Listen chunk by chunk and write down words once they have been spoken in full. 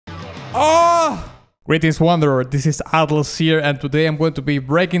Oh! Greetings Wanderer, this is Atlas here, and today I'm going to be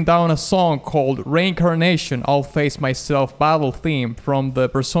breaking down a song called Reincarnation, I'll Face Myself battle theme from the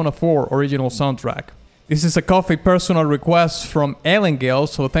Persona 4 original soundtrack. This is a coffee personal request from Elengale,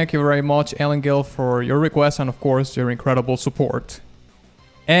 so thank you very much Elengale for your request and of course your incredible support.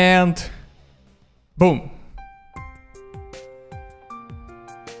 And boom.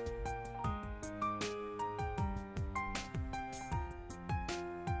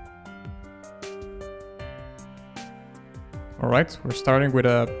 Alright, we're starting with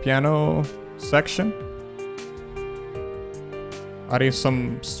a piano section. Adding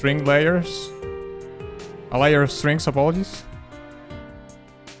some string layers. A layer of strings, apologies.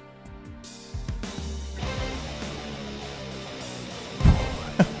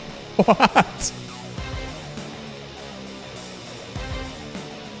 What?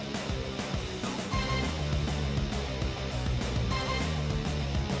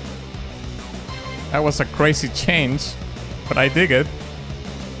 That was a crazy change. But I dig it.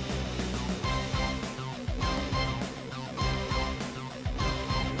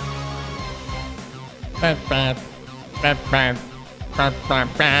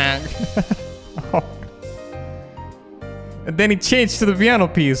 Oh. And then he changed to the piano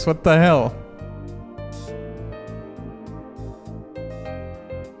piece. What the hell?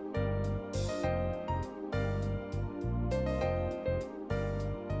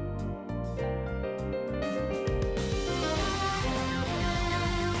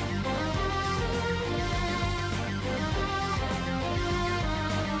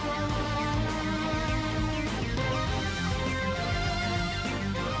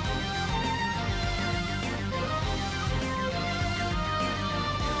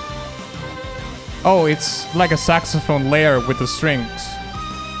 Oh, it's like a saxophone layer with the strings.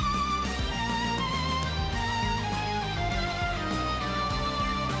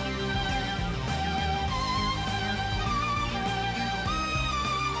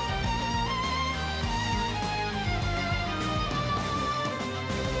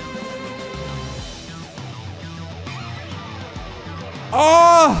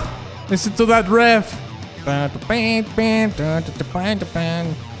 Oh! Listen to that riff.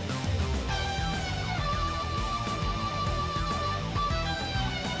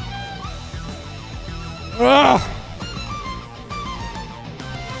 Ugh.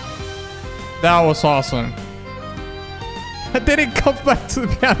 That was awesome. And then it comes back to the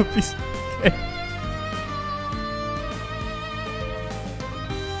piano piece. Okay.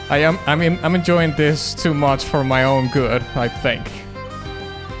 I'm enjoying this too much for my own good, I think.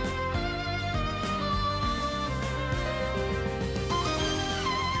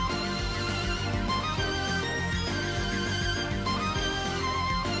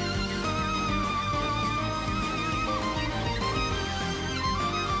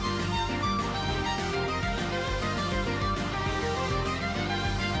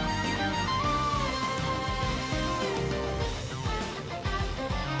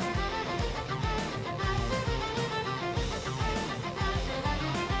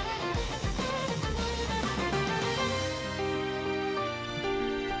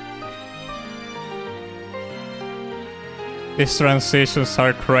 These transitions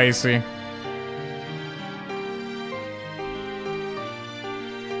are crazy.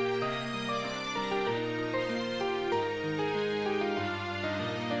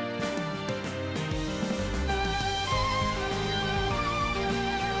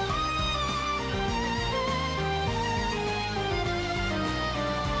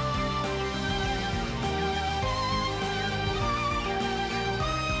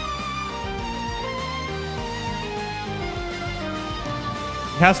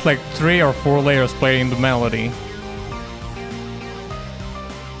 It has like 3 or 4 layers playing the melody.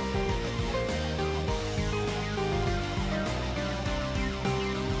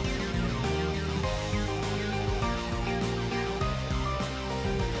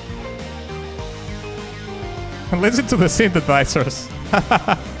 And listen to the synthesizers.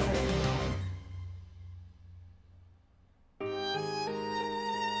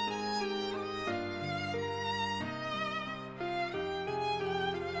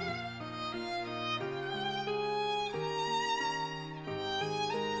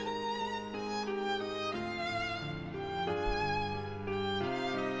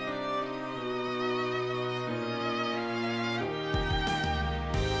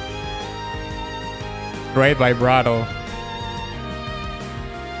 Great vibrato.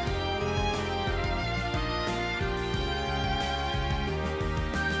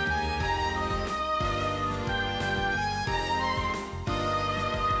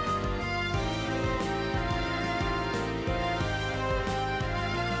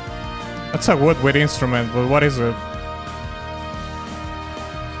 That's a wood instrument, but what is it?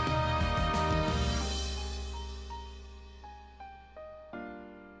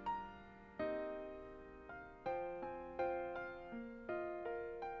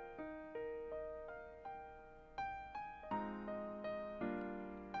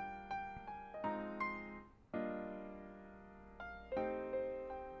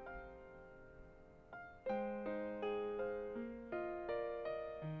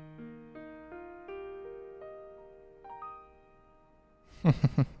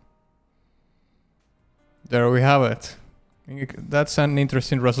 There we have it. That's an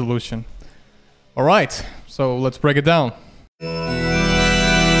interesting resolution. All right, so let's break it down.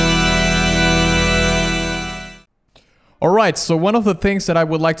 All right, so one of the things that I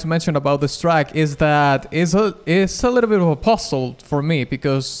would like to mention about this track is that it's a little bit of a puzzle for me,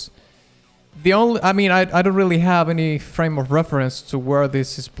 because I don't really have any frame of reference to where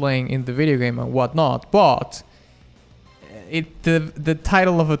this is playing in the video game and whatnot, but the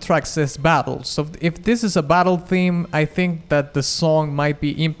title of the track says battle. So if this is a battle theme, I think that the song might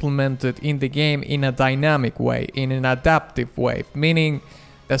be implemented in the game in a dynamic way, in an adaptive way, meaning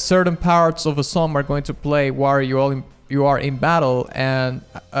that certain parts of a song are going to play while you are in battle, and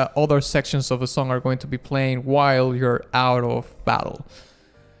other sections of a song are going to be playing while you're out of battle.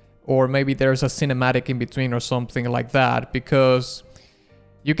 Or maybe there's a cinematic in between or something like that, because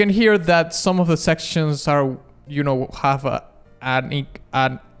you can hear that some of the sections are, have a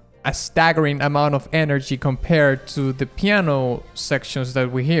staggering amount of energy compared to the piano sections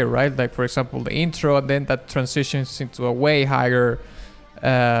that we hear, right? Like, for example, the intro, and then that transitions into a way higher,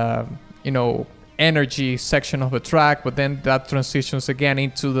 energy section of a track, but then that transitions again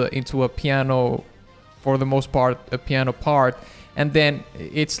into a piano, for the most part, a piano part, and then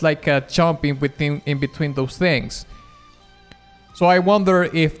it's like a jump in between those things. So I wonder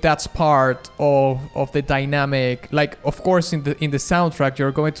if that's part of the dynamic. Like, of course, in the soundtrack,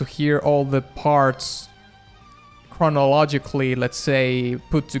 you're going to hear all the parts chronologically, let's say,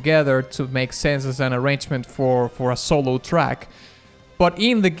 put together to make sense as an arrangement for a solo track. But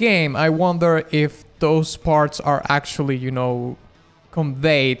in the game, I wonder if those parts are actually,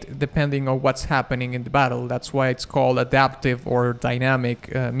 conveyed depending on what's happening in the battle. That's why it's called adaptive or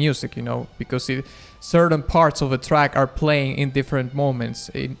dynamic music, because certain parts of a track are playing in different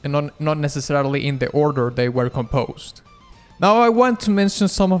moments, not necessarily in the order they were composed. Now I want to mention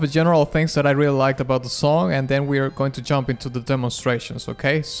some of the general things that I really liked about the song, and then we are going to jump into the demonstrations,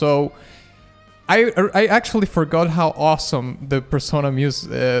 okay? So I actually forgot how awesome the Persona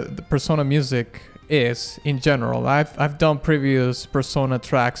music is in general. I've done previous Persona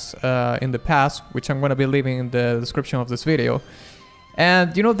tracks in the past, which I'm going to be leaving in the description of this video.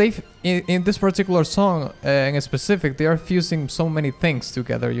 And they've in this particular song in specific, they are fusing so many things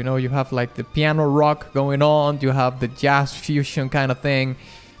together. You have like the piano rock going on, you have the jazz fusion kind of thing,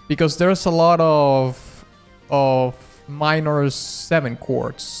 because there's a lot of minor 7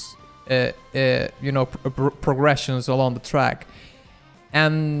 chords, progressions along the track,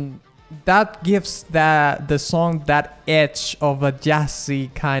 and that gives the song that edge of a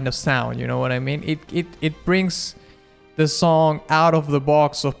jazzy kind of sound. You know what I mean? It brings the song out of the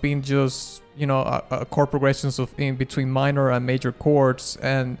box of being just chord progressions of in between minor and major chords,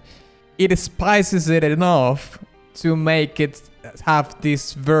 and it spices it enough to make it have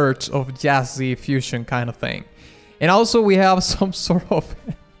this verge of jazzy fusion kind of thing. And also we have some sort of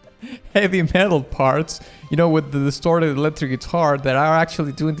heavy metal parts, with the distorted electric guitar, that are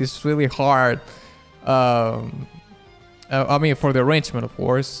actually doing this really hard, for the arrangement, of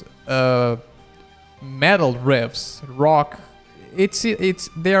course, metal riffs, rock.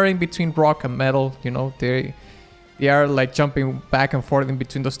 They are in between rock and metal. They are like jumping back and forth in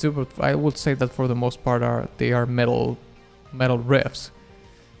between those two. But I would say that for the most part they are metal riffs.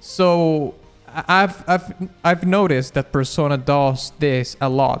 So I've noticed that Persona does this a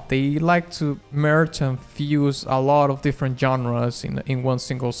lot. They like to merge and fuse a lot of different genres in one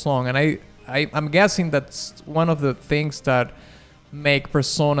single song, and I'm guessing that's one of the things that make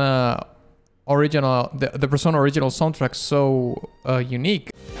Persona original, the Persona original soundtrack so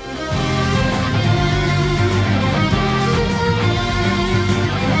unique.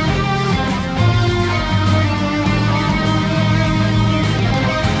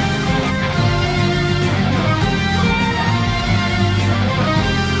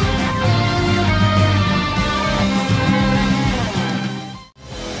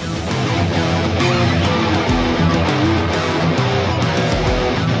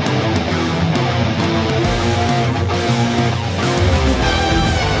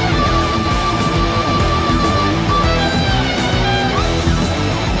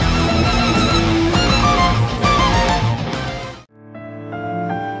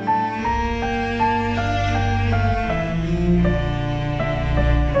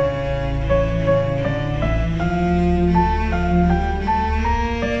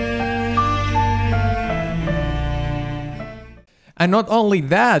 And not only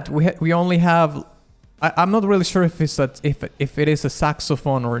that, we only have. I'm not really sure if it's if it is a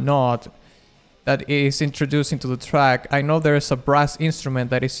saxophone or not that is introduced into the track. I know there is a brass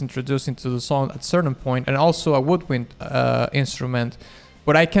instrument that is introduced into the song at a certain point, and also a woodwind instrument,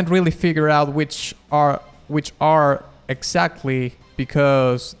 but I can't really figure out which are exactly,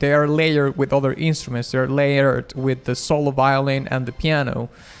 because they are layered with other instruments. They're layered with the solo violin and the piano.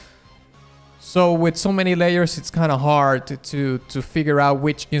 So with so many layers, it's kind of hard to figure out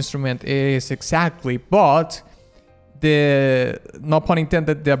which instrument it is exactly, but no pun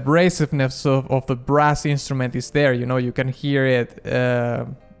intended, the abrasiveness of the brass instrument is there. You know, you can hear it,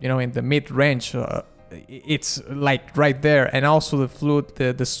 you know, in the mid-range. It's like right there. And also the flute,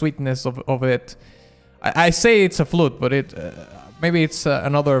 the sweetness of it. I say it's a flute, but maybe it's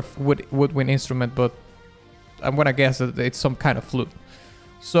another woodwind instrument, but I'm gonna guess that it's some kind of flute.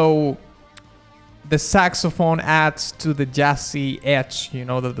 So the saxophone adds to the jazzy edge, you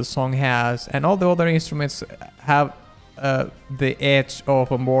know, that the song has, and all the other instruments have the edge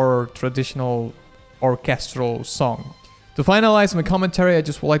of a more traditional orchestral song. To finalize my commentary, I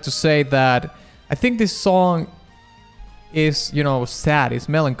just would like to say that I think this song is, you know, sad, it's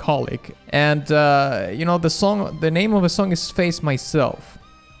melancholic, and you know, the name of the song is Face Myself.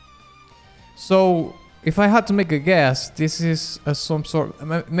 So if I had to make a guess, this is some sort,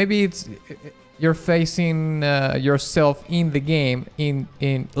 maybe it's you're facing yourself in the game, in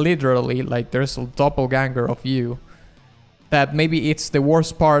literally, like there's a doppelganger of you, that maybe it's the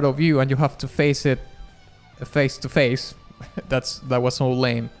worst part of you and you have to face it face to face. That was so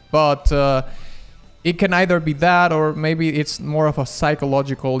lame, but it can either be that, or maybe it's more of a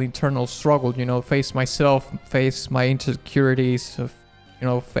psychological internal struggle, you know, face myself, face my insecurities, you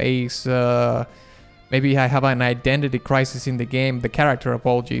know, face maybe I have an identity crisis in the game, the character,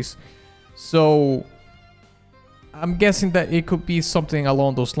 apologies. So I'm guessing that it could be something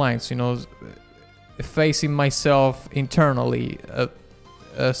along those lines, you know, facing myself internally,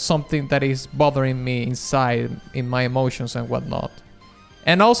 something that is bothering me inside in my emotions and whatnot.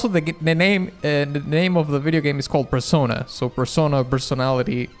 And also the name of the video game is called Persona, so persona,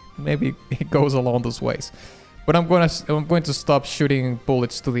 personality, maybe it goes along those ways. But I'm going to stop shooting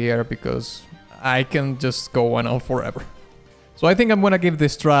bullets to the air because I can just go on forever. So I think I'm gonna give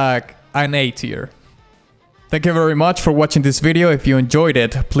this track an A tier. Thank you very much for watching this video. If you enjoyed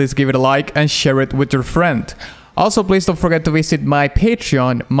it, please give it a like and share it with your friend. Also, please don't forget to visit my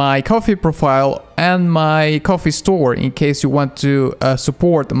Patreon, my Ko-fi profile, and my Ko-fi store in case you want to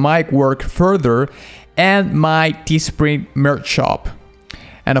support my work further, and my Teespring merch shop.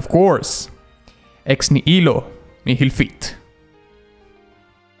 And of course, ex nihilo nihil fit.